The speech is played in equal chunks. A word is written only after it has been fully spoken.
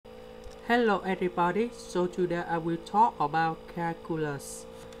Hello everybody, so today I will talk about calculus.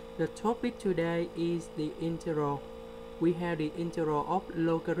 The topic today is the integral. We have the integral of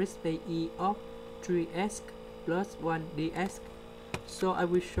logarithm e of 3x plus 1 dx. So I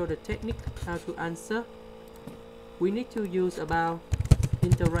will show the technique how to answer. We need to use about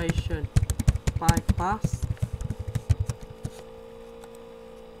integration by parts.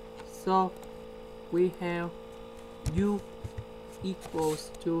 So we have u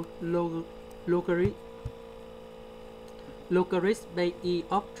equals to logarithm by e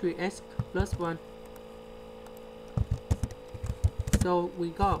of 3x plus 1. So we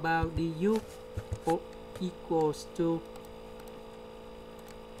got about du equals to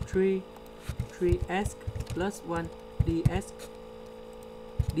 3x plus 1 dx.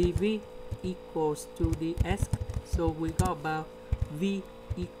 dv equals to dx. So we got about v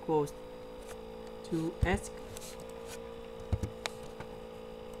equals to x.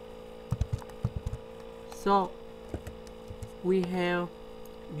 So we have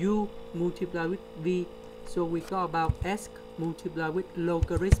u multiplied with v, so we got about s multiplied with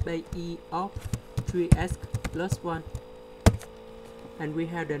logarithm by e of 3x plus 1, and we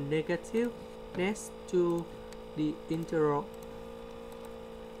have the negative next to the integral.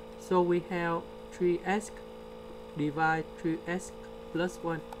 So we have 3x divide 3x plus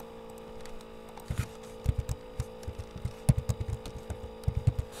 1.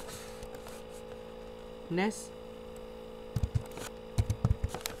 Next,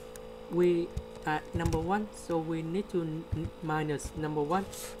 we at number 1, so we need to minus number 1.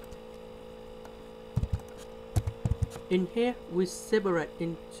 In here, we separate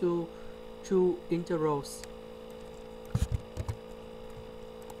into two integrals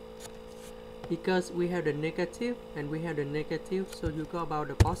because we have the negative and we have the negative, so you go about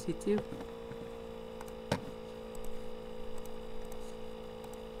the positive.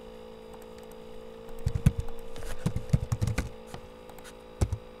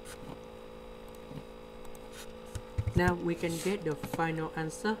 Now we can get the final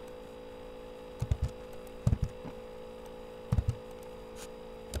answer.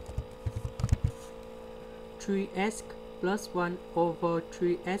 Three x plus 1 over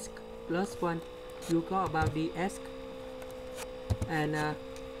 3x plus 1. You got about dx, and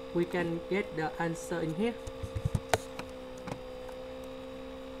we can get the answer in here.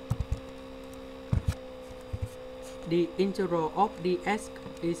 The integral of dx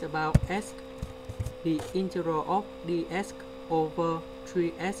is about s. The integral of dx over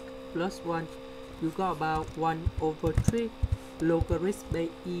 3x plus 1, you got about 1 over 3 logarithm by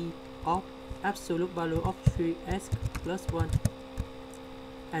e of absolute value of 3x plus 1,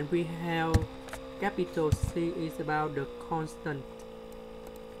 and we have capital C is about the constant.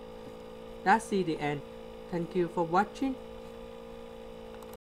 That's the end. Thank you for watching.